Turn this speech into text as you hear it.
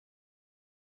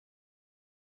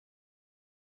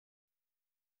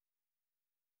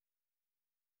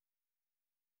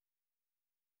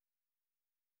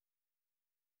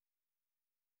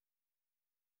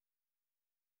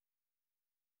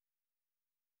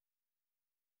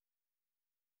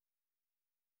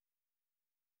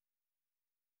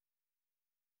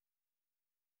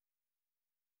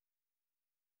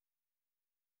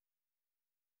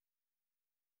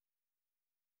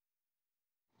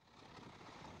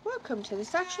Welcome to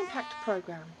this action-packed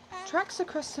programme, Tracks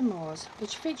Across the Moors,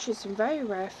 which features some very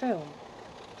rare film.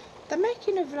 The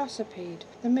making of Velocipede,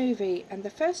 the movie, and the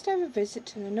first ever visit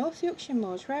to the North Yorkshire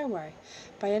Moors Railway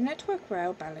by a Network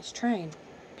Rail ballast train.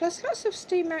 Plus lots of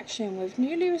steam action with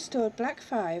newly restored Black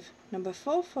 5, number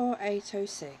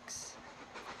 44806.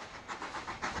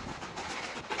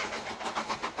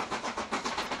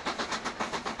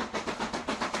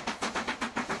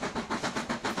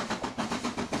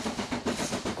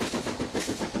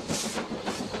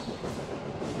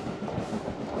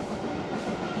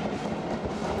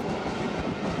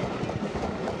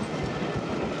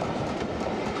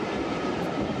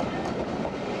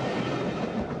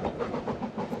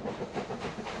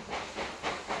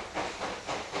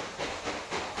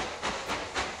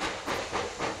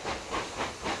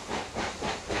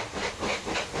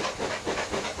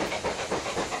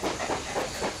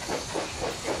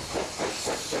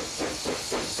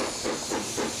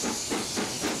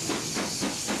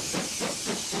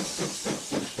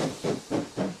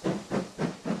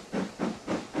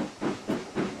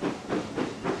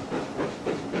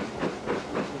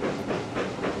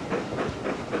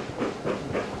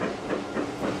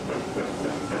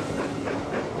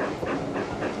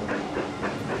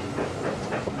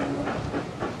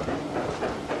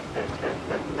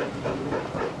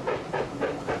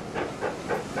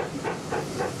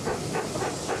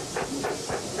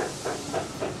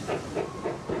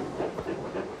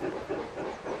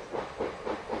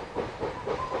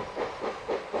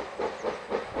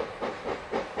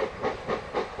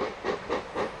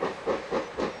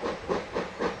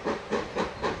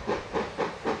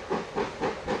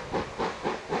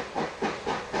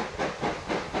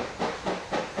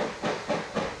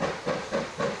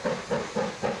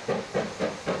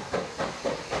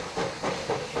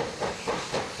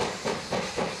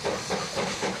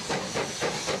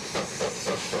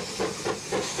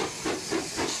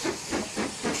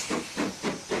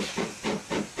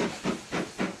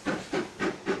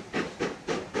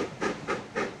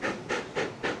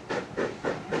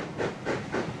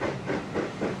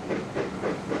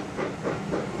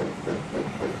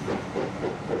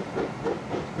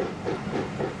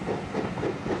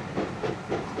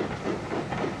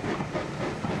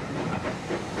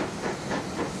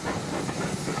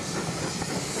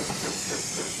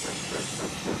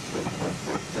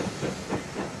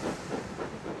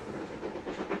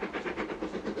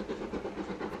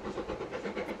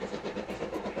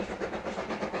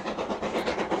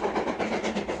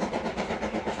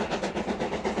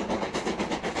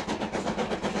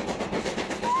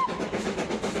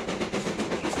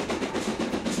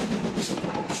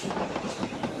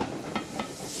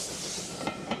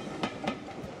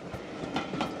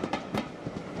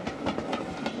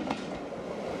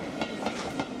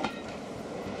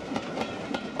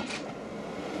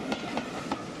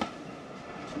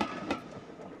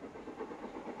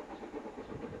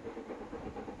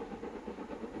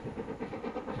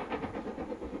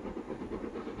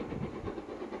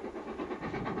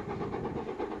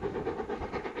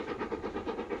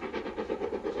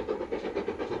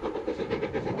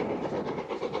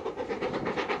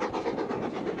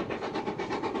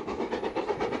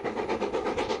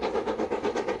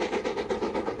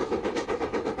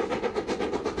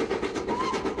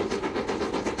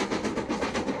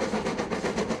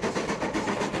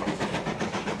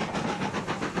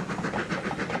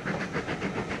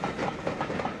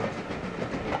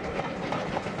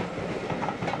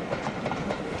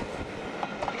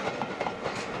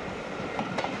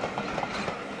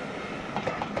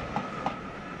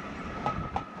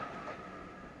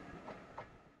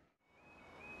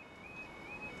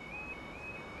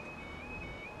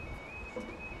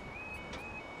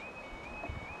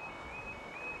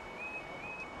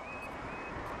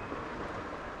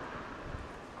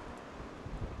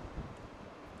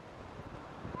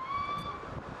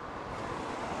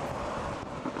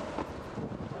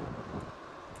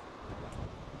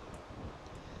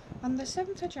 On the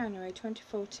 7th of January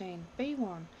 2014,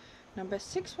 B1, number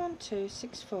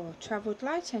 61264, travelled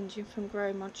light engine from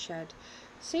Gromont Shed,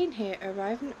 seen here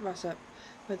arriving at Ruswarp,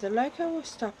 where the loco will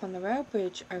stop on the rail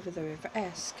bridge over the River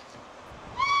Esk.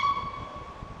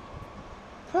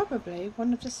 Probably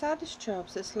one of the saddest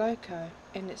jobs this loco,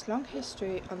 in its long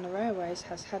history on the railways,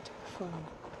 has had to perform.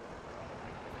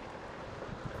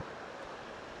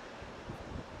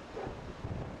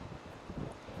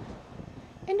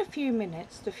 In a few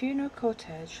minutes, the funeral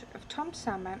cortege of Tom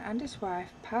Salmon and his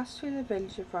wife passed through the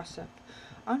village of Ruswarp,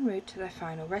 en route to their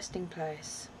final resting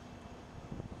place.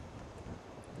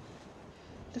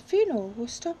 The funeral will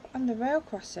stop on the rail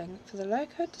crossing for the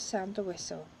loco to sound the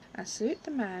whistle. and salute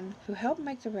the man who helped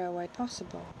make the railway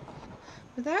possible.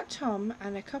 Without Tom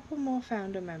and a couple more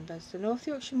founder members, the North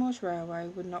Yorkshire Moors Railway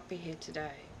would not be here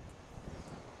today.